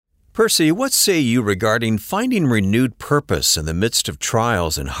Percy, what say you regarding finding renewed purpose in the midst of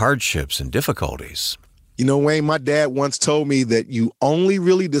trials and hardships and difficulties? You know, Wayne, my dad once told me that you only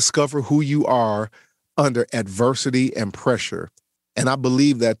really discover who you are under adversity and pressure. And I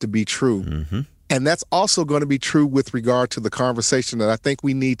believe that to be true. Mm-hmm. And that's also going to be true with regard to the conversation that I think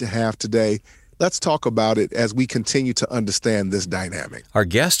we need to have today. Let's talk about it as we continue to understand this dynamic. Our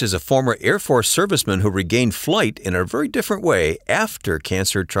guest is a former Air Force serviceman who regained flight in a very different way after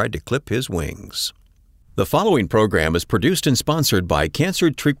cancer tried to clip his wings. The following program is produced and sponsored by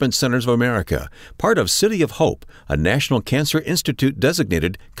Cancer Treatment Centers of America, part of City of Hope, a National Cancer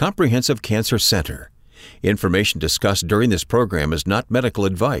Institute-designated comprehensive cancer center. Information discussed during this program is not medical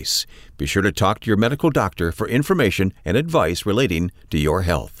advice. Be sure to talk to your medical doctor for information and advice relating to your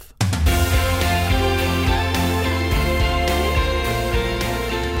health.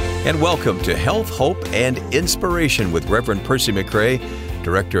 And welcome to Health, Hope, and Inspiration with Reverend Percy McRae,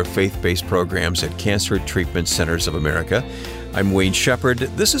 Director of Faith-Based Programs at Cancer Treatment Centers of America. I'm Wayne Shepherd.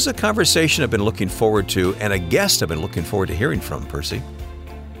 This is a conversation I've been looking forward to and a guest I've been looking forward to hearing from, Percy.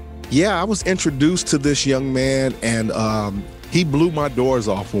 Yeah, I was introduced to this young man, and he blew my doors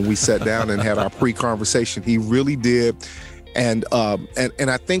off when we sat down and had our pre-conversation. He really did. And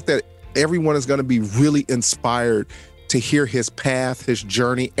I think that everyone is going to be really inspired to hear his path, his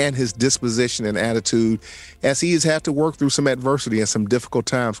journey, and his disposition and attitude as he has had to work through some adversity and some difficult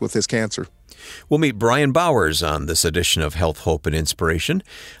times with his cancer. We'll meet Brian Bowers on this edition of Health, Hope, and Inspiration.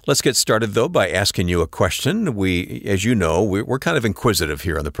 Let's get started, though, by asking you a question. As you know, we're kind of inquisitive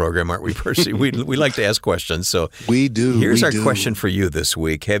here on the program, aren't we, Percy? we like to ask questions. So we do. Here's our question for you this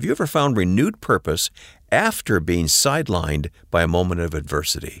week. Have you ever found renewed purpose after being sidelined by a moment of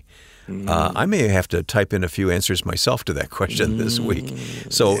adversity? I may have to type in a few answers myself to that question this week.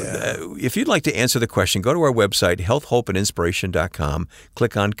 So if you'd like to answer the question, go to our website, healthhopeandinspiration.com,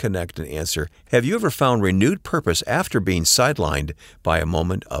 click on Connect and answer. Have you ever found renewed purpose after being sidelined by a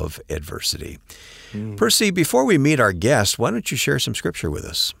moment of adversity? Percy, before we meet our guest, why don't you share some scripture with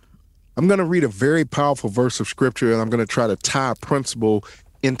us? I'm going to read a very powerful verse of scripture, and I'm going to try to tie a principle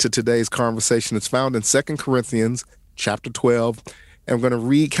into today's conversation. It's found in 2 Corinthians chapter 12. And I'm going to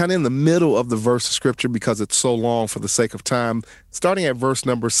read kind of in the middle of the verse of scripture because it's so long for the sake of time. Starting at verse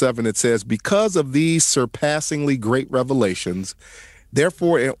number 7, it says, "Because of these surpassingly great revelations,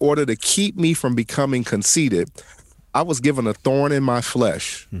 therefore, in order to keep me from becoming conceited, I was given a thorn in my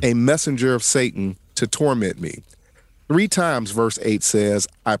flesh, a messenger of Satan to torment me. 3 times, verse 8 says,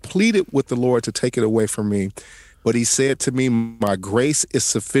 I pleaded with the Lord to take it away from me. But he said to me, my grace is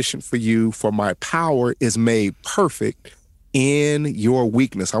sufficient for you, for my power is made perfect in your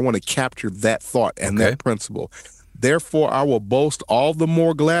weakness." I want to capture that thought and that principle. "Therefore, I will boast all the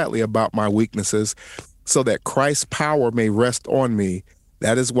more gladly about my weaknesses, so that Christ's power may rest on me.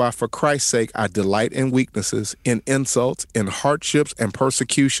 That is why, for Christ's sake, I delight in weaknesses, in insults, in hardships and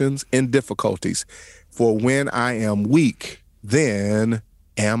persecutions, in difficulties. For when I am weak, then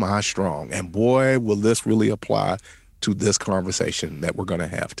am I strong." And boy, will this really apply to this conversation that we're going to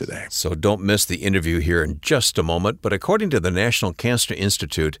have today. So don't miss the interview here in just a moment. But according to the National Cancer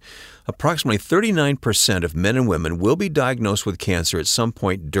Institute, approximately 39% of men and women will be diagnosed with cancer at some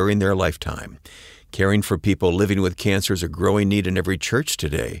point during their lifetime. Caring for people living with cancer is a growing need in every church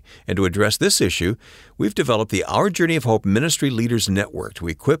today. And to address this issue, we've developed the Our Journey of Hope Ministry Leaders Network to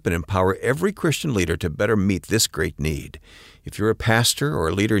equip and empower every Christian leader to better meet this great need. If you're a pastor or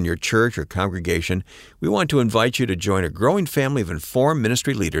a leader in your church or congregation, we want to invite you to join a growing family of informed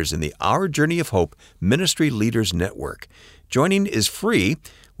ministry leaders in the Our Journey of Hope Ministry Leaders Network. Joining is free.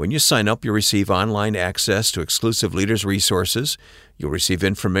 When you sign up, you'll receive online access to exclusive leaders resources. You'll receive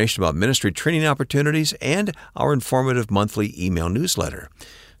information about ministry training opportunities and our informative monthly email newsletter.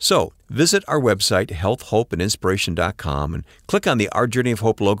 So visit our website, healthhopeandinspiration.com, and click on the Our Journey of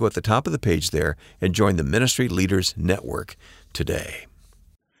Hope logo at the top of the page there and join the Ministry Leaders Network today.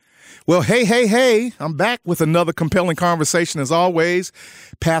 Well, hey, I'm back with another compelling conversation as always.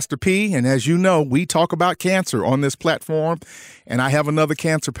 Pastor P, and as you know, we talk about cancer on this platform, and I have another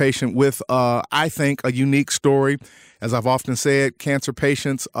cancer patient with, I think, a unique story. As I've often said, cancer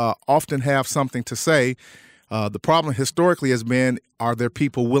patients often have something to say. The problem historically has been, are there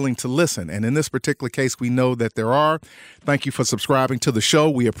people willing to listen? And in this particular case, we know that there are. Thank you for subscribing to the show.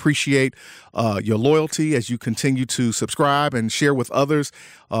 We appreciate your loyalty as you continue to subscribe and share with others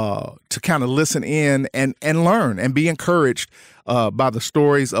to kind of listen in and learn and be encouraged by the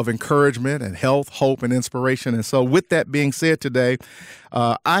stories of encouragement and health, hope, and inspiration. And so with that being said today,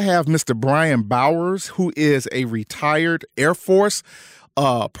 I have Mr. Brian Bowers, who is a retired Air Force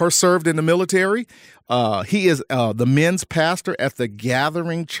Per served in the military. He is the men's pastor at the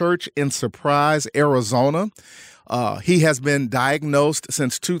Gathering Church in Surprise, Arizona. He has been diagnosed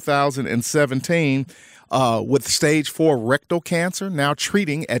since 2017 with stage 4 rectal cancer, now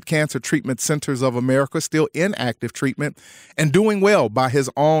treating at Cancer Treatment Centers of America, still in active treatment and doing well by his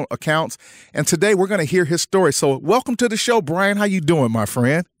own accounts. And today we're going to hear his story. So welcome to the show, Brian. How you doing, my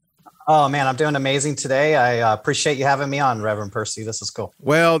friend? Oh, man, I'm doing amazing today. I appreciate you having me on, Reverend Percy. This is cool.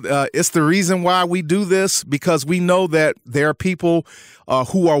 Well, it's the reason why we do this, because we know that there are people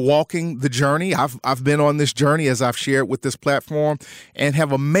who are walking the journey. I've been on this journey, as I've shared with this platform, and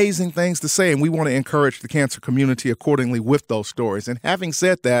have amazing things to say. And we want to encourage the cancer community accordingly with those stories. And having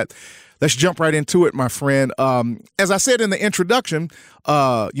said that, let's jump right into it, my friend. As I said in the introduction,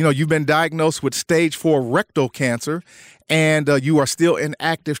 you've been diagnosed with stage 4 rectal cancer, and you are still in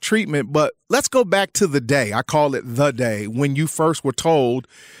active treatment. But let's go back to the day. I call it the day when you first were told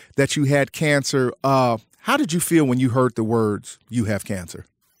that you had cancer. How did you feel when you heard the words, "you have cancer"?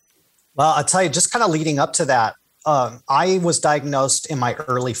 Well, I'll tell you, just kind of leading up to that, I was diagnosed in my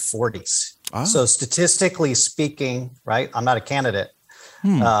early 40s. So statistically speaking, right, I'm not a candidate.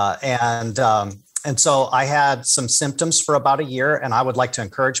 And so I had some symptoms for about a year, and I would like to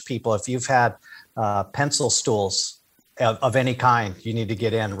encourage people, if you've had pencil stools of any kind, you need to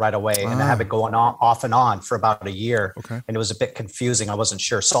get in right away. And I have it going on off and on for about a year. Okay. And it was a bit confusing. I wasn't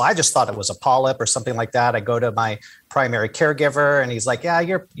sure. So I just thought it was a polyp or something like that. I go to my primary caregiver and he's like, yeah,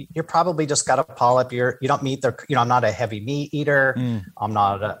 you're probably just got a polyp. You don't meet I'm not a heavy meat eater.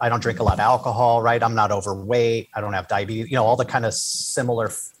 I don't drink a lot of alcohol, right? I'm not overweight. I don't have diabetes, all the kind of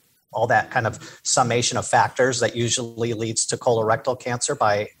similar, all that kind of summation of factors that usually leads to colorectal cancer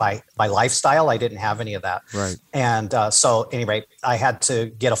by lifestyle. I didn't have any of that. Right. And so anyway, I had to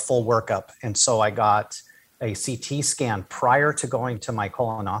get a full workup. And so I got a CT scan prior to going to my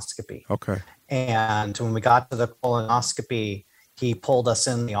colonoscopy. Okay. And when we got to the colonoscopy, he pulled us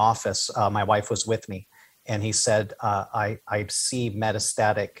in the office. My wife was with me. And he said, I see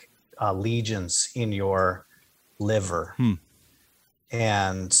metastatic lesions in your liver.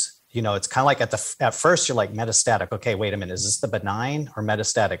 And it's kind of like at first you're like, metastatic. Okay, wait a minute. Is this the benign or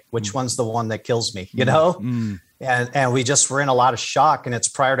metastatic? Which one's the one that kills me? And we just were in a lot of shock. And it's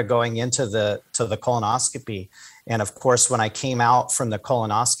prior to going into the colonoscopy. And of course, when I came out from the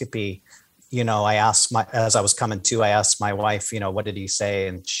colonoscopy, I asked as I was coming to, I asked my wife, what did he say?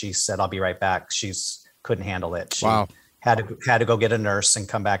 And she said, I'll be right back. She's couldn't handle it. She had to go get a nurse and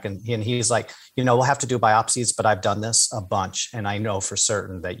come back. And he's like, we'll have to do biopsies, but I've done this a bunch. And I know for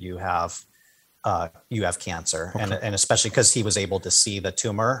certain that you have cancer. Okay. And especially because he was able to see the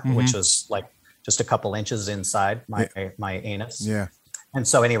tumor, which was like just a couple inches inside my anus. Yeah. And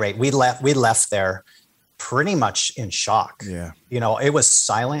so at any rate, we left there pretty much in shock. Yeah. It was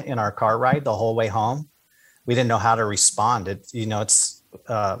silent in our car ride the whole way home. We didn't know how to respond. In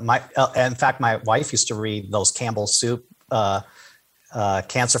fact, my wife used to read those Campbell Soup,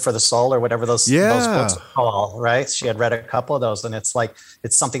 Cancer for the Soul, or whatever those books are called, right? She had read a couple of those, and it's like,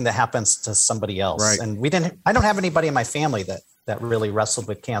 it's something that happens to somebody else. Right. And I don't have anybody in my family that really wrestled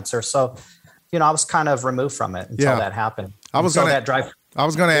with cancer. So, I was kind of removed from it until that happened. I was going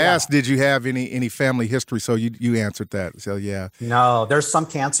to ask, did you have any family history? So you answered that. So, yeah. No, there's some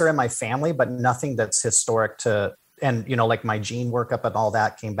cancer in my family, but nothing that's historic to, and, like my gene workup and all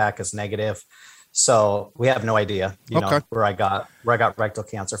that came back as negative. So we have no idea, where I got rectal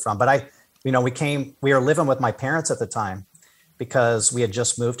cancer from. But we were living with my parents at the time because we had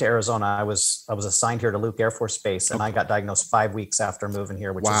just moved to Arizona. I was assigned here to Luke Air Force Base, and I got diagnosed 5 weeks after moving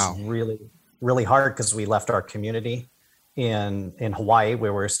here, which is really, really hard because we left our community in Hawaii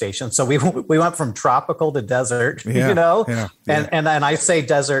where we were stationed. So we went from tropical to desert, and I say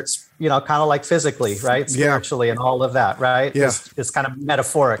deserts, kind of like physically, right? Spiritually and all of that, right? Yeah. It's kind of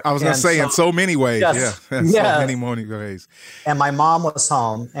metaphoric. I was going to say in so many ways. Yes, So many ways. And my mom was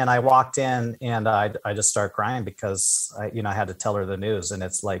home and I walked in and I just started crying because I had to tell her the news. And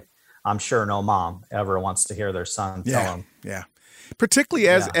it's like, I'm sure no mom ever wants to hear their son tell them. Yeah. Particularly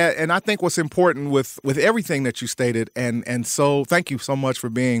and I think what's important with everything that you stated, and so thank you so much for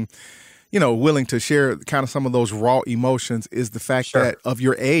being, willing to share kind of some of those raw emotions, is the fact that of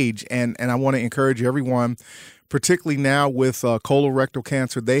your age, and I want to encourage everyone, particularly now with colorectal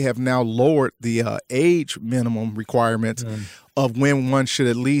cancer, they have now lowered the age minimum requirements of when one should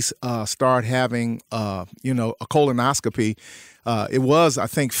at least start having, a colonoscopy. It was, I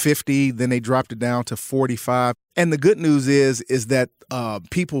think, 50. Then they dropped it down to 45. And the good news is that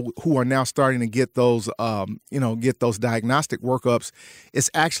people who are now starting to get those, diagnostic workups, it's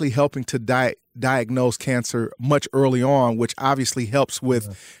actually helping to diagnosed cancer much early on, which obviously helps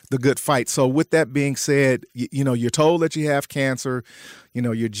with the good fight. So with that being said, you're told that you have cancer,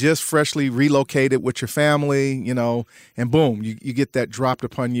 you're just freshly relocated with your family, and boom, you get that dropped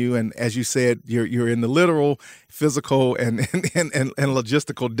upon you. And as you said, you're in the literal, physical, and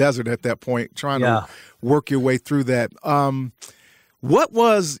logistical desert at that point, trying to work your way through that. What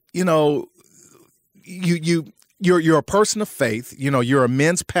was, you're a person of faith, you're a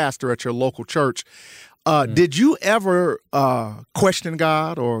men's pastor at your local church. Did you ever question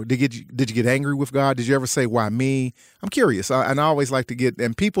God, or did you get angry with God? Did you ever say, why me? I'm curious. And I always like to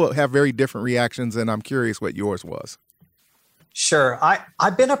and people have very different reactions, and I'm curious what yours was. Sure.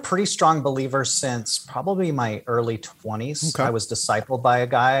 I've been a pretty strong believer since probably my early 20s. Okay. I was discipled by a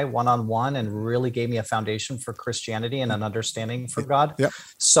guy one-on-one and really gave me a foundation for Christianity and an understanding for God. Yep.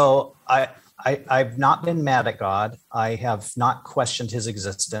 So I've not been mad at God. I have not questioned his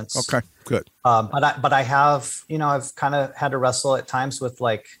existence. Okay, good. But I have, I've kind of had to wrestle at times with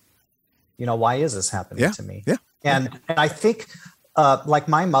why is this happening to me? Yeah. And I think like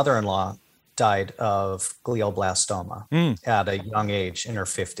my mother-in-law died of glioblastoma at a young age in her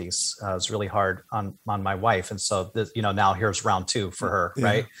 50s. It was really hard on my wife. And so, now here's round 2 for her. Yeah.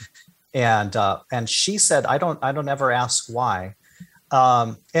 Right. And she said, I don't ever ask why.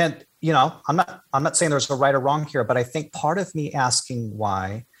 I'm not saying there's a right or wrong here, but I think part of me asking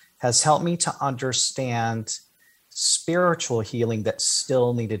why has helped me to understand spiritual healing that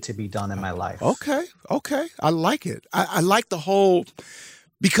still needed to be done in my life. Okay. I like it. I like the whole,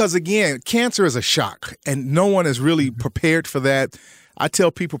 because again, cancer is a shock and no one is really prepared for that. I tell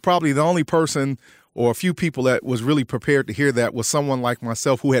people probably the only person or a few people that was really prepared to hear that was someone like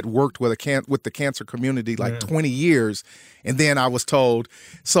myself who had worked with the cancer community like 20 years. And then I was told,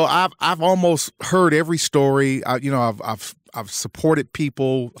 so I've almost heard every story. I've supported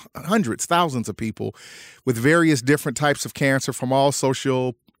people, hundreds, thousands of people with various different types of cancer from all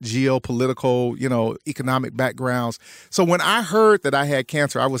social, geopolitical, economic backgrounds. So when I heard that I had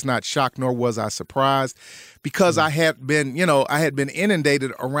cancer, I was not shocked, nor was I surprised, because I had been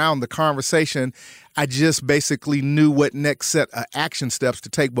inundated around the conversation. I just basically knew what next set of action steps to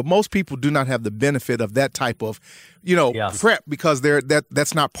take. But most people do not have the benefit of that type of, prep, because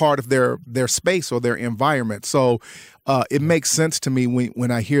that's not part of their space or their environment. So it makes sense to me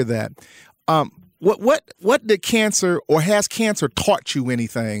when I hear that. What did cancer, or has cancer taught you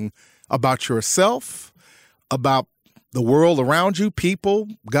anything about yourself, about the world around you, people,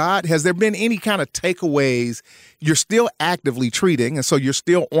 God? Has there been any kind of takeaways? You're still actively treating, and so you're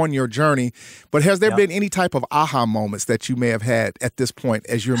still on your journey, but has there been any type of aha moments that you may have had at this point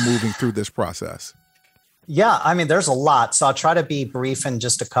as you're moving through this process? Yeah, I mean, there's a lot. So I'll try to be brief in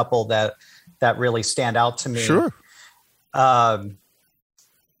just a couple that really stand out to me. Sure.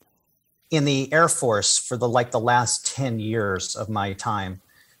 In the Air Force, for the last 10 years of my time,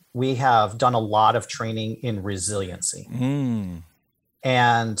 we have done a lot of training in resiliency.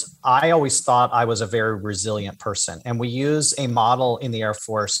 And I always thought I was a very resilient person. And we use a model in the Air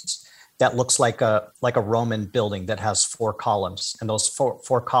Force that looks like a Roman building that has 4 columns. And those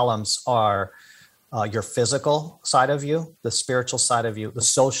four columns are your physical side of you, the spiritual side of you, the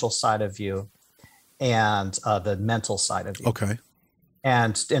social side of you, and the mental side of you. Okay.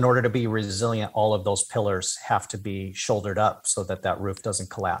 And in order to be resilient, all of those pillars have to be shouldered up so that roof doesn't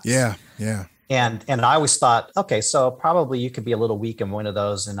collapse. Yeah. And I always thought, okay, so probably you could be a little weak in one of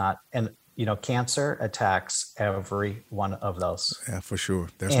those and cancer attacks every one of those. Yeah, for sure.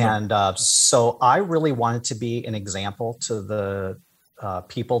 So I really wanted to be an example to the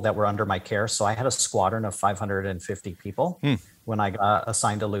people that were under my care. So I had a squadron of 550 people when I got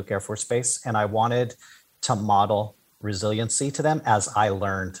assigned to Luke Air Force Base, and I wanted to model resiliency to them as I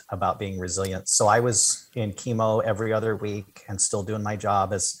learned about being resilient. So I was in chemo every other week and still doing my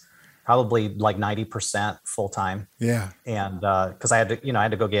job as probably like 90% full time. Yeah. And because I had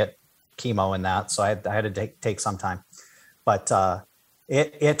to go get chemo in that. So I had to take some time. But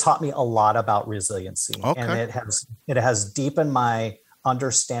it taught me a lot about resiliency. Okay. And it has deepened my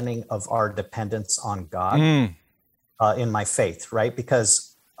understanding of our dependence on God in my faith, right? Because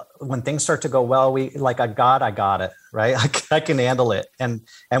when things start to go well, we God, I got it, right? I can handle it. And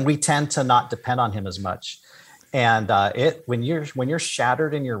we tend to not depend on him as much. And when you're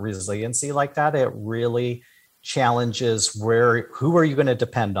shattered in your resiliency like that, it really challenges who are you going to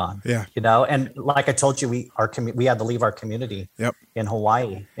depend on? Yeah. And like I told you, we had to leave our community in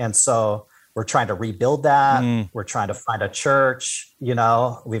Hawaii. And so we're trying to rebuild that. We're trying to find a church,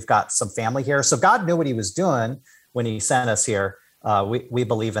 we've got some family here. So God knew what he was doing when he sent us here. We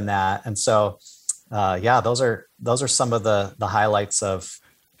believe in that. And so, those are some of the highlights of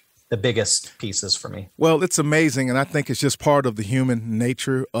the biggest pieces for me. Well, it's amazing, and I think it's just part of the human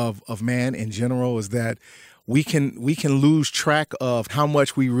nature of man in general is that we can lose track of how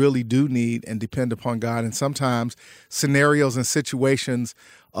much we really do need and depend upon God. And sometimes scenarios and situations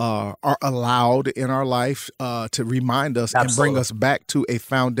are allowed in our life to remind us and bring us back to a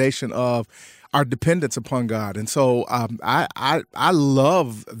foundation of our dependence upon God. And so I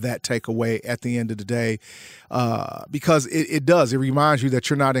love that takeaway at the end of the day because it reminds you that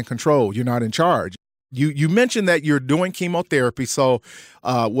you're not in control. You're not in charge. You mentioned that you're doing chemotherapy. So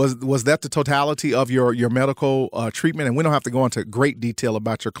was that the totality of your medical treatment? And we don't have to go into great detail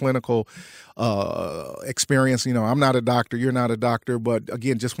about your clinical experience. You know, I'm not a doctor. You're not a doctor. But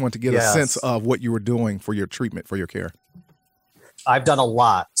again, just want to get a sense of what you were doing for your treatment, for your care. I've done a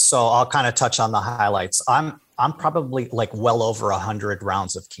lot. So I'll kind of touch on the highlights. I'm probably like well over 100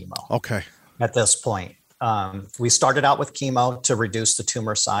 rounds of chemo. Okay. At this point. We started out with chemo to reduce the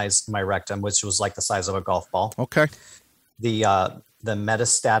tumor size in my rectum, which was like the size of a golf ball. Okay. The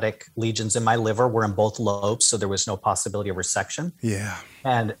metastatic lesions in my liver were in both lobes, so there was no possibility of resection. Yeah.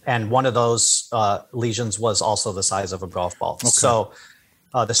 And one of those lesions was also the size of a golf ball. Okay. So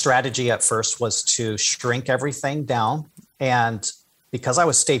the strategy at first was to shrink everything down. And because I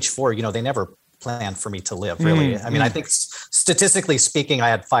was stage 4, they never planned for me to live, really. I mean, I think statistically speaking, I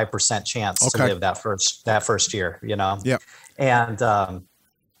had 5% chance to live that first year, Yeah. And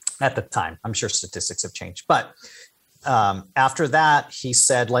at the time, I'm sure statistics have changed. But after that, he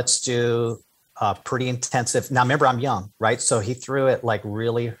said, let's do pretty intensive. Now, remember, I'm young, right? So he threw it like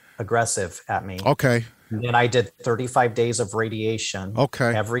really aggressive at me. Okay. And then I did 35 days of radiation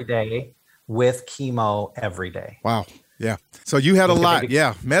every day with chemo every day. Wow. Yeah. So you had a lot.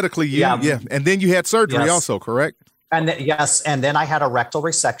 Yeah. Medically, yeah. And then you had surgery also, correct? And and then I had a rectal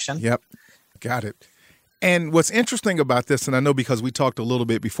resection. Yep. Got it. And what's interesting about this, and I know because we talked a little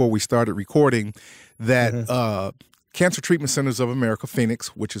bit before we started recording, that Cancer Treatment Centers of America,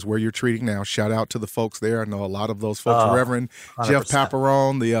 Phoenix, which is where you're treating now. Shout out to the folks there. I know a lot of those folks. Reverend 100%. Jeff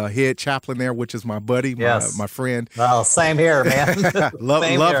Paparone, the head chaplain there, which is my buddy, my friend. Well, same here, man.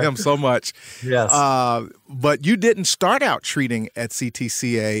 love him so much. Yes. But you didn't start out treating at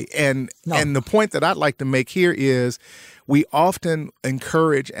CTCA. And the point that I'd like to make here is we often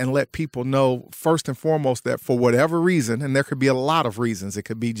encourage and let people know, first and foremost, that for whatever reason, and there could be a lot of reasons, it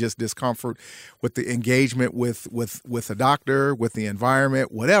could be just discomfort with the engagement with a doctor, with the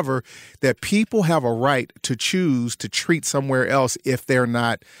environment, whatever, that people have a right to choose to treat somewhere else if they're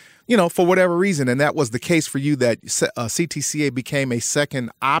not, for whatever reason. And that was the case for you, that CTCA became a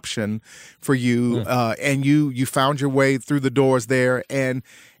second option for you, and you found your way through the doors there.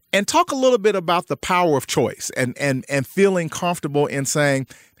 And talk a little bit about the power of choice and feeling comfortable in saying,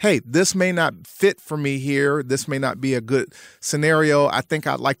 hey, this may not fit for me here. This may not be a good scenario. I think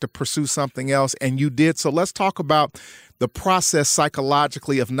I'd like to pursue something else. And you did. So let's talk about the process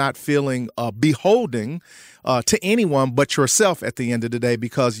psychologically of not feeling beholden to anyone but yourself at the end of the day,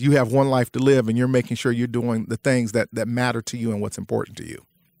 because you have one life to live and you're making sure you're doing the things that matter to you and what's important to you.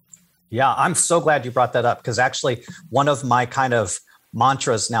 Yeah, I'm so glad you brought that up, because actually one of my kind of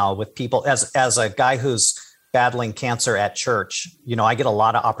mantras now with people, as a guy who's battling cancer at church, I get a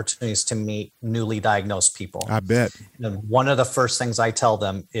lot of opportunities to meet newly diagnosed people. I bet. And one of the first things I tell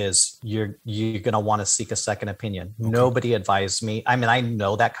them is you're going to want to seek a second opinion. Okay. Nobody advised me. I mean, I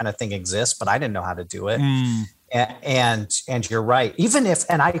know that kind of thing exists, but I didn't know how to do it. And you're right.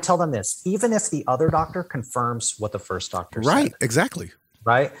 And I tell them this, even if the other doctor confirms what the first doctor said. Right. Exactly.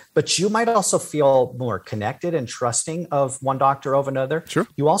 Right. But you might also feel more connected and trusting of one doctor over another. Sure.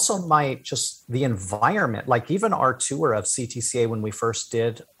 You also might just the environment, like even our tour of CTCA when we first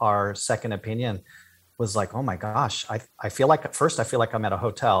did our second opinion was like, oh my gosh, I feel like at first I feel like I'm at a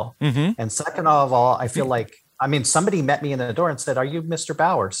hotel. And second of all, I feel like, somebody met me in the door and said, are you Mr.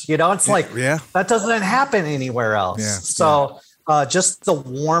 Bowers? It's like, that doesn't happen anywhere else. Yeah. So just the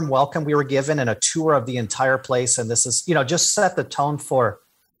warm welcome we were given and a tour of the entire place. And this is, just set the tone for,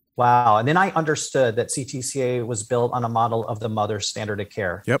 wow. And then I understood that CTCA was built on a model of the mother's standard of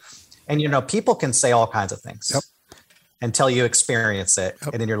care. Yep. And, people can say all kinds of things until you experience it.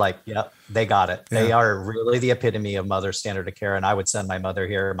 Yep. And then you're like, yep, they got it. Yeah. They are really the epitome of mother's standard of care. And I would send my mother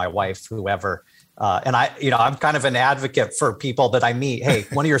here, my wife, whoever. And I'm kind of an advocate for people that I meet. Hey,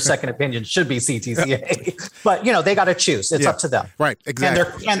 one of your second opinions should be CTCA, but they got to choose. It's up to them. Right.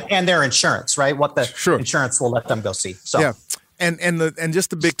 Exactly. And their insurance, right? What the insurance will let them go see. So. Yeah. And just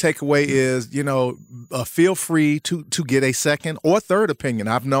the big takeaway is, feel free to get a second or third opinion.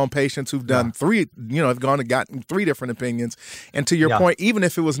 I've known patients who've done three, have gone and gotten three different opinions. And to your point, even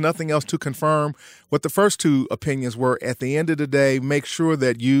if it was nothing else to confirm what the first two opinions were, at the end of the day, make sure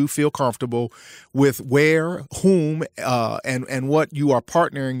that you feel comfortable with where, whom, and what you are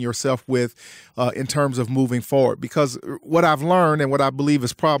partnering yourself with in terms of moving forward. Because what I've learned and what I believe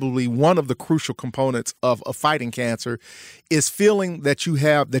is probably one of the crucial components of fighting cancer is feeling that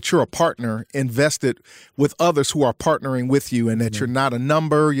you're a partner invested with others who are partnering with you, and that you're not a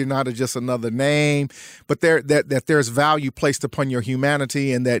number, you're not just another name, but that there's value placed upon your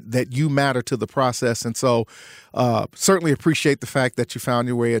humanity, and that you matter to the process. And so certainly appreciate the fact that you found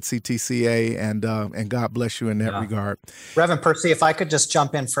your way at CTCA, and God bless you in that regard. Reverend Percy, if I could just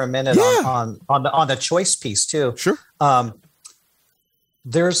jump in for a minute on the choice piece too. Sure.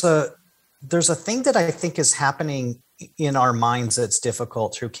 There's a thing that I think is happening in our minds that's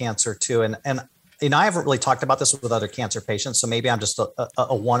difficult through cancer too. And I haven't really talked about this with other cancer patients, so maybe I'm just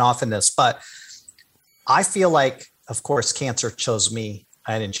a one-off in this, but I feel like, of course, cancer chose me.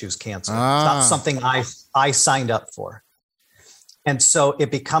 I didn't choose cancer. It's not something I signed up for. And so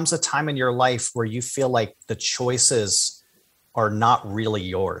it becomes a time in your life where you feel like the choices are not really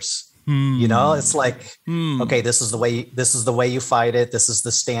yours. It's like, okay, this is the way you fight it. This is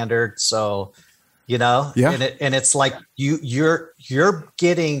the standard. So, and it's like you're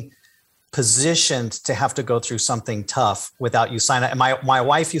getting positioned to have to go through something tough without you sign up. And my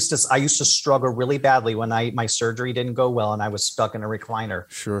wife I used to struggle really badly when my surgery didn't go well and I was stuck in a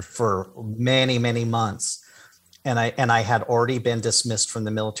recliner for many, many months. And I had already been dismissed from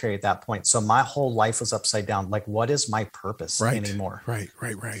the military at that point. So my whole life was upside down. Like, what is my purpose anymore? Right.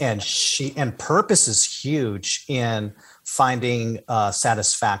 And purpose is huge in finding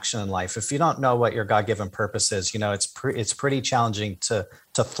satisfaction in life. If you don't know what your God-given purpose is, it's pretty challenging to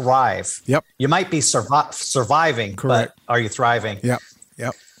thrive. Yep. You might be surviving, correct, but are you thriving?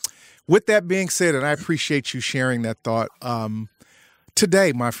 Yep. With that being said, and I appreciate you sharing that thought,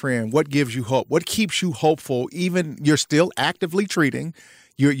 today, my friend, what gives you hope? What keeps you hopeful? Even you're still actively treating.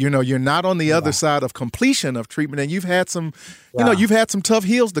 You're not on the other side of completion of treatment, and you've had some, you've had some tough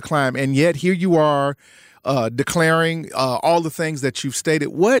hills to climb, and yet here you are declaring all the things that you've stated.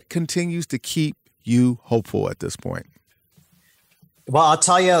 What continues to keep you hopeful at this point? Well, I'll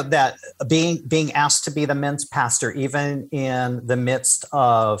tell you that being asked to be the men's pastor, even in the midst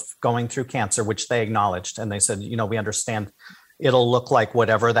of going through cancer, which they acknowledged, and they said, we understand it'll look like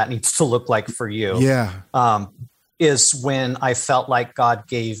whatever that needs to look like for you. Is when I felt like God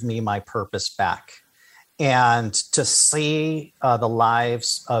gave me my purpose back. And to see the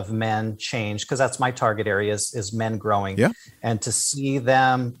lives of men change, because that's my target area is men growing. And to see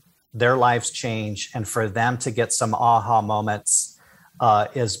their lives change, and for them to get some aha moments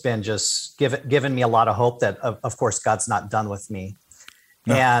has been just given me a lot of hope that, of course, God's not done with me.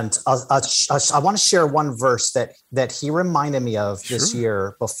 No. And I want to share one verse that he reminded me of this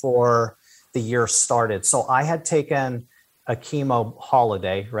year before the year started. So I had taken a chemo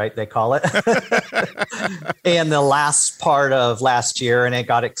holiday, right? They call it, in the last part of last year, and it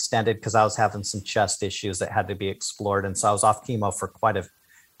got extended because I was having some chest issues that had to be explored, and so I was off chemo for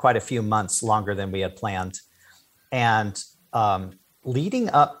quite a few months, longer than we had planned. And leading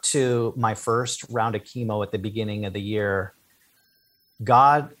up to my first round of chemo at the beginning of the year,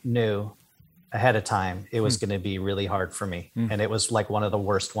 God knew ahead of time it was going to be really hard for me. And it was like one of the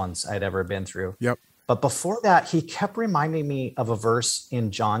worst ones I'd ever been through. Yep. But before that, he kept reminding me of a verse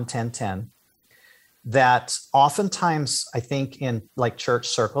in John 10:10 that oftentimes I think in like church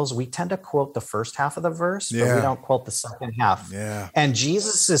circles, we tend to quote the first half of the verse, but we don't quote the second half. Yeah. And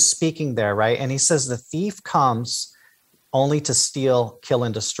Jesus is speaking there, right? And he says, the thief comes only to steal, kill,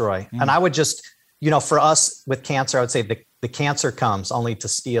 and destroy. And I would just, for us with cancer, I would say the cancer comes only to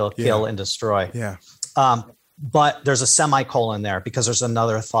steal, kill, and destroy. Yeah. But there's a semicolon there because there's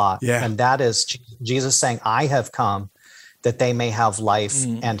another thought. Yeah. And that is Jesus saying, I have come that they may have life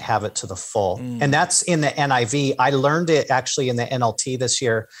and have it to the full. And that's in the NIV. I learned it actually in the NLT this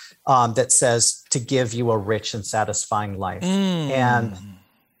year that says to give you a rich and satisfying life. And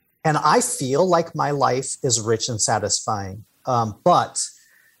I feel like my life is rich and satisfying. But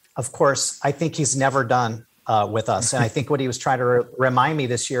of course, I think he's never done with us. And I think what he was trying to remind me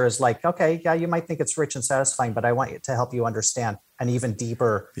this year is like, okay, yeah, you might think it's rich and satisfying, but I want you to help you understand an even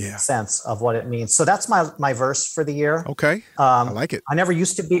deeper sense of what it means. So that's my verse for the year. Okay. I like it. I never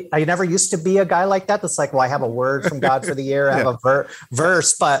used to be a guy like that. That's like, well, I have a word from God for the year. I have a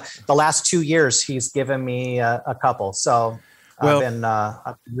verse, but the last 2 years he's given me a couple. So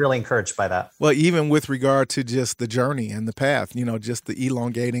I've been really encouraged by that. Well, even with regard to just the journey and the path, just the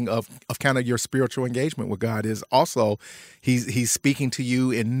elongating of kind of your spiritual engagement with God is also he's speaking to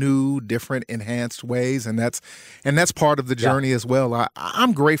you in new, different, enhanced ways, and that's part of the journey as well.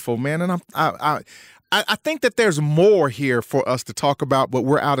 I'm grateful, man, and I think that there's more here for us to talk about, but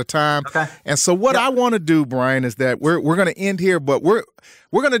we're out of time. Okay. And so what I want to do, Brian, is that we're going to end here, but we're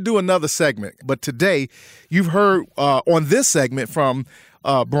going to do another segment. But today, you've heard on this segment from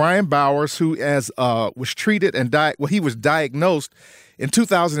Brian Bowers, who was treated and he was diagnosed in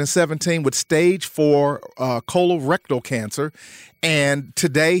 2017 with stage 4 colorectal cancer. And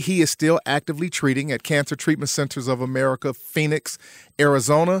today he is still actively treating at Cancer Treatment Centers of America, Phoenix,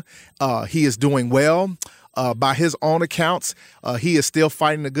 Arizona. He is doing well. By his own accounts, he is still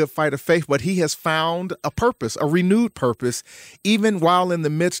fighting a good fight of faith, but he has found a purpose, a renewed purpose, even while in the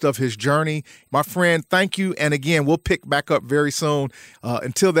midst of his journey. My friend, thank you. And again, we'll pick back up very soon.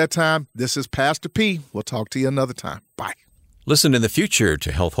 Until that time, this is Pastor P. We'll talk to you another time. Bye. Listen in the future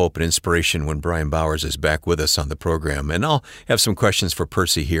to Health, Hope, and Inspiration when Brian Bowers is back with us on the program. And I'll have some questions for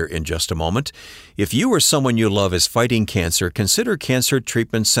Percy here in just a moment. If you or someone you love is fighting cancer, consider Cancer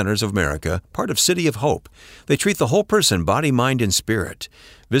Treatment Centers of America, part of City of Hope. They treat the whole person, body, mind, and spirit.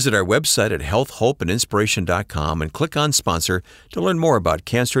 Visit our website at healthhopeandinspiration.com and click on Sponsor to learn more about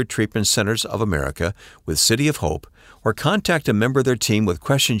Cancer Treatment Centers of America with City of Hope, or contact a member of their team with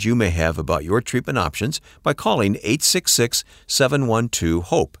questions you may have about your treatment options by calling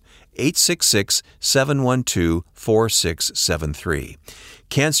 866-712-HOPE, 866-712-4673.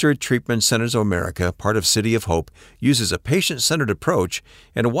 Cancer Treatment Centers of America, part of City of Hope, uses a patient-centered approach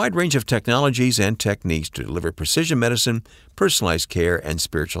and a wide range of technologies and techniques to deliver precision medicine, personalized care, and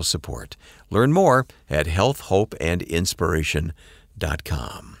spiritual support. Learn more at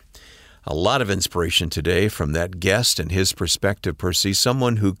healthhopeandinspiration.com. A lot of inspiration today from that guest and his perspective, Percy,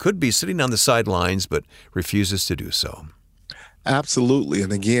 someone who could be sitting on the sidelines but refuses to do so. Absolutely.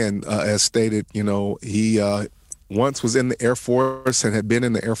 And again, as stated, he once was in the Air Force and had been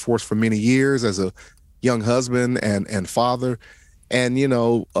in the Air Force for many years as a young husband and father. And,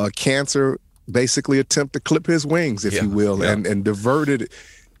 cancer basically attempted to clip his wings, if you will, and diverted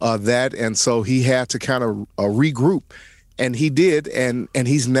that. And so he had to kind of regroup. And he did, and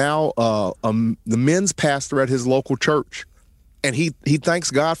he's now the men's pastor at his local church. And he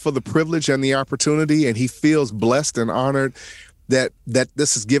thanks God for the privilege and the opportunity, and he feels blessed and honored that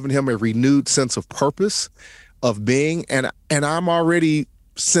this has given him a renewed sense of purpose, of being. And I'm already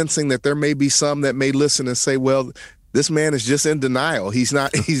sensing that there may be some that may listen and say, well, this man is just in denial. He's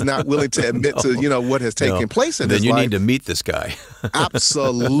not willing to admit to what has taken place in his life. Then you need to meet this guy.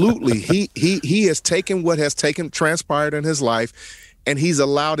 Absolutely. He has taken what has transpired in his life, and he's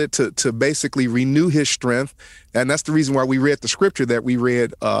allowed it to basically renew his strength. And that's the reason why we read the scripture that we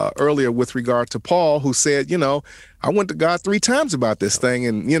read earlier with regard to Paul, who said, I went to God 3 times about this thing,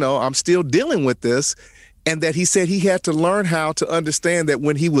 and I'm still dealing with this. And that he said he had to learn how to understand that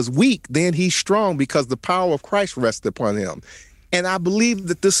when he was weak, then he's strong because the power of Christ rested upon him. And I believe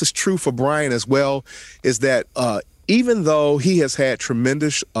that this is true for Brian as well, is that even though he has had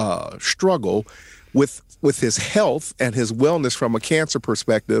tremendous struggle with his health and his wellness from a cancer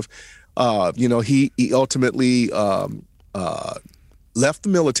perspective, he ultimately left the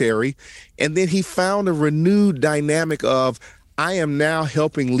military, and then he found a renewed dynamic of, I am now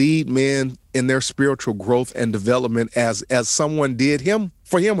helping lead men in their spiritual growth and development as someone did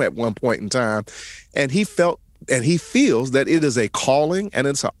for him at one point in time. And he felt and he feels that it is a calling and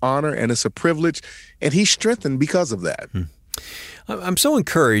it's an honor and it's a privilege, and he's strengthened because of that. I'm so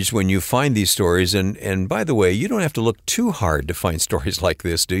encouraged when you find these stories. And by the way, you don't have to look too hard to find stories like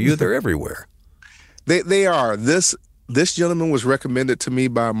this, do you? They're everywhere. They are. This gentleman was recommended to me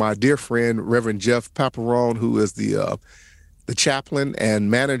by my dear friend, Reverend Jeff Paparone, who is the chaplain and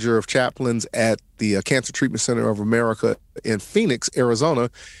manager of chaplains at the Cancer Treatment Center of America in Phoenix, Arizona,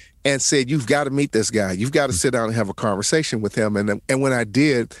 and said, you've got to meet this guy. You've got to sit down and have a conversation with him. And when I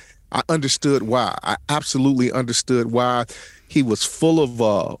did, I understood why. I absolutely understood why. He was full of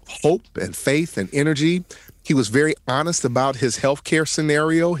hope and faith and energy. He was very honest about his healthcare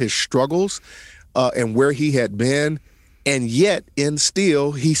scenario, his struggles, and where he had been. And yet, he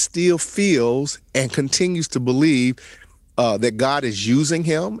still feels and continues to believe that God is using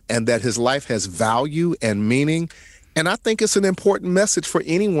him and that his life has value and meaning. And I think it's an important message for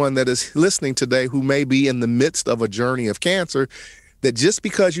anyone that is listening today who may be in the midst of a journey of cancer, that just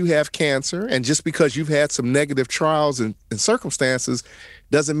because you have cancer and just because you've had some negative trials and circumstances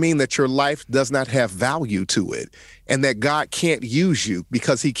doesn't mean that your life does not have value to it, and that God can't use you,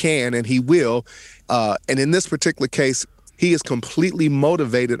 because he can and he will. And in this particular case, He is completely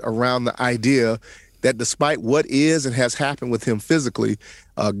motivated around the idea that despite what is and has happened with him physically,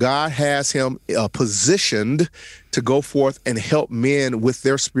 God has him positioned to go forth and help men with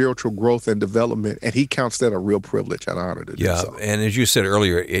their spiritual growth and development. And he counts that a real privilege and honor to do so. And as you said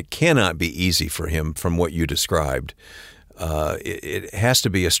earlier, it cannot be easy for him from what you described. It has to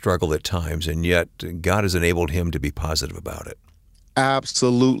be a struggle at times, and yet God has enabled him to be positive about it.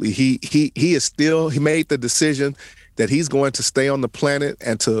 Absolutely. He made the decision that he's going to stay on the planet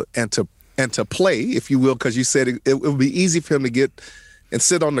and to play, if you will, because you said it would be easy for him to get and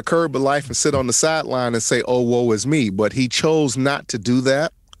sit on the curb of life and sit on the sideline and say, oh, woe is me. But he chose not to do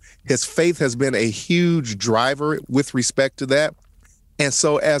that. His faith has been a huge driver with respect to that. And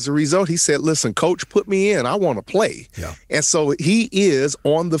so as a result, he said, listen, coach, put me in. I want to play. Yeah. And so he is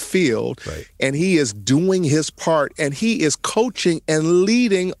on the field, right, and he is doing his part, and he is coaching and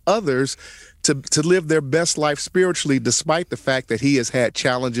leading others to live their best life spiritually, despite the fact that he has had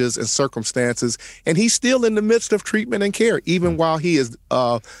challenges and circumstances. And he's still in the midst of treatment and care, even while he is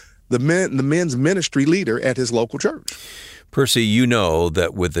the men's ministry leader at his local church. Percy, you know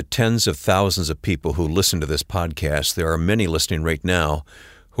that with the tens of thousands of people who listen to this podcast, there are many listening right now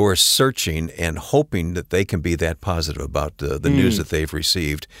who are searching and hoping that they can be that positive about the news that they've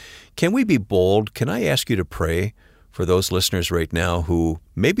received. Can we be bold? Can I ask you to pray for those listeners right now who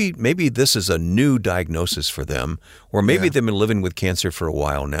maybe this is a new diagnosis for them, or maybe they've been living with cancer for a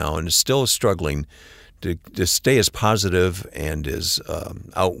while now and still struggling to stay as positive and as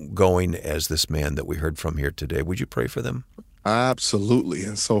outgoing as this man that we heard from here today? Would you pray for them? Absolutely.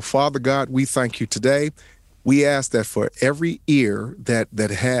 And so, Father God, we thank you today. We ask that for every ear that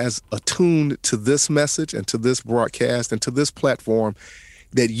has attuned to this message and to this broadcast and to this platform,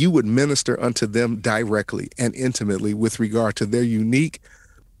 that you would minister unto them directly and intimately with regard to their unique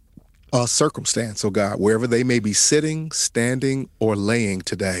circumstance, oh God, wherever they may be sitting, standing, or laying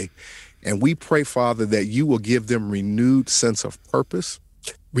today. And we pray, Father, that you will give them renewed sense of purpose,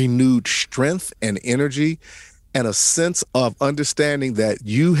 renewed strength and energy, and a sense of understanding that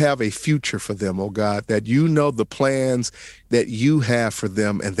you have a future for them, oh God, that you know the plans that you have for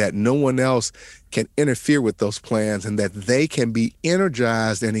them and that no one else can interfere with those plans, and that they can be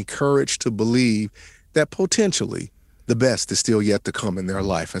energized and encouraged to believe that potentially the best is still yet to come in their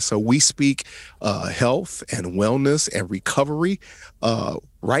life. And so we speak health and wellness and recovery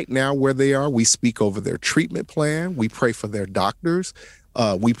right now where they are. We speak over their treatment plan. We pray for their doctors.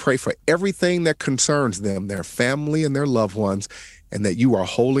 We pray for everything that concerns them, their family and their loved ones, and that you are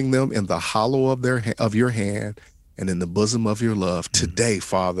holding them in the hollow of your hand and in the bosom of your love. Today,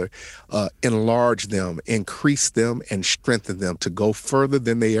 Father, enlarge them, increase them, and strengthen them to go further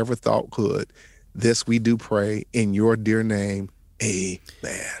than they ever thought could. This we do pray in your dear name. Amen.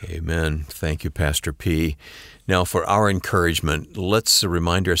 Amen. Thank you, Pastor P. Now, for our encouragement, let's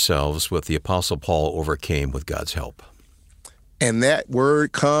remind ourselves what the Apostle Paul overcame with God's help. And that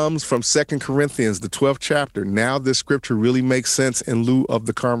word comes from 2 Corinthians, the 12th chapter. Now this scripture really makes sense in lieu of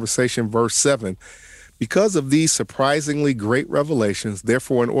the conversation, verse 7. Because of these surprisingly great revelations,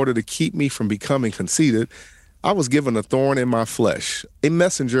 therefore, in order to keep me from becoming conceited, I was given a thorn in my flesh, a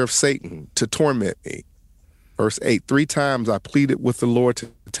messenger of Satan to torment me. Verse 8, 3 times I pleaded with the Lord to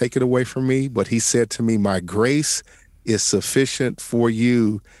take it away from me, but he said to me, my grace is sufficient for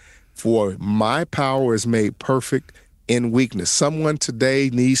you, for my power is made perfect in weakness. Someone today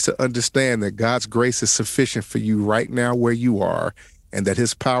needs to understand that God's grace is sufficient for you right now where you are, and that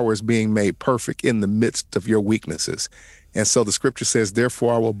his power is being made perfect in the midst of your weaknesses. And so the scripture says,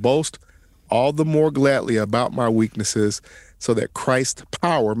 therefore I will boast all the more gladly about my weaknesses, so that Christ's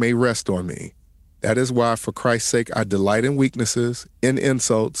power may rest on me. That is why, for Christ's sake, I delight in weaknesses, in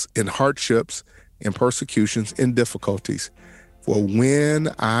insults, in hardships, in persecutions, in difficulties. For when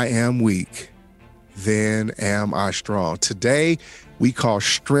I am weak, then am I strong. Today, we call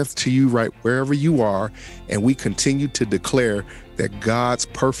strength to you right wherever you are, and we continue to declare that God's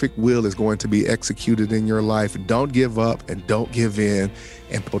perfect will is going to be executed in your life. Don't give up and don't give in,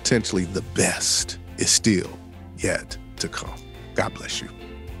 and potentially the best is still yet to come. God bless you.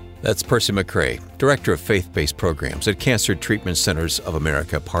 That's Percy McCray, Director of Faith-Based Programs at Cancer Treatment Centers of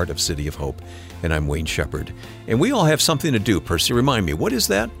America, part of City of Hope. And I'm Wayne Shepherd. And we all have something to do, Percy. Remind me, what is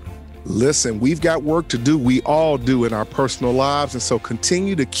that? Listen, we've got work to do. We all do in our personal lives. And so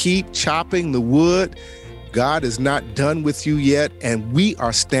continue to keep chopping the wood. God is not done with you yet, and we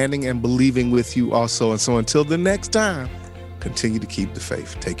are standing and believing with you also. And so until the next time, continue to keep the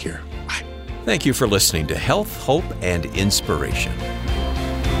faith. Take care. Bye. Thank you for listening to Health, Hope, and Inspiration.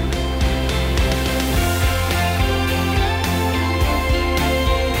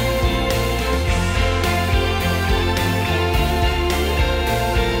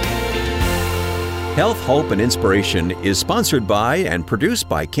 Health, Hope, and Inspiration is sponsored by and produced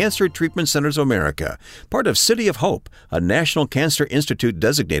by Cancer Treatment Centers of America, part of City of Hope, a National Cancer Institute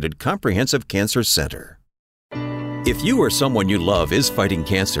designated comprehensive cancer center. If you or someone you love is fighting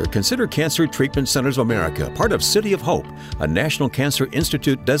cancer, consider Cancer Treatment Centers of America, part of City of Hope, a National Cancer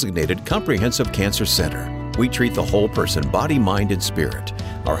Institute designated comprehensive cancer center. We treat the whole person, body, mind, and spirit.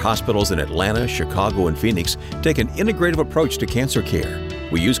 Our hospitals in Atlanta, Chicago, and Phoenix take an integrative approach to cancer care.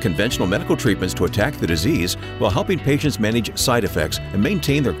 We use conventional medical treatments to attack the disease while helping patients manage side effects and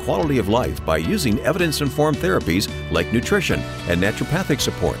maintain their quality of life by using evidence-informed therapies like nutrition and naturopathic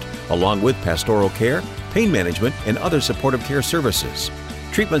support, along with pastoral care, pain management, and other supportive care services.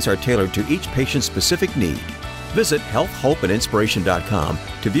 Treatments are tailored to each patient's specific need. Visit healthhopeandinspiration.com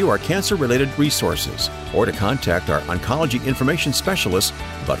to view our cancer-related resources or to contact our oncology information specialists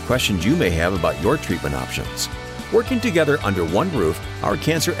about questions you may have about your treatment options. Working together under one roof, our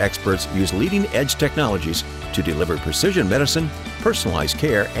cancer experts use leading-edge technologies to deliver precision medicine, personalized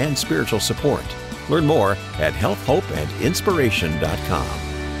care, and spiritual support. Learn more at healthhopeandinspiration.com.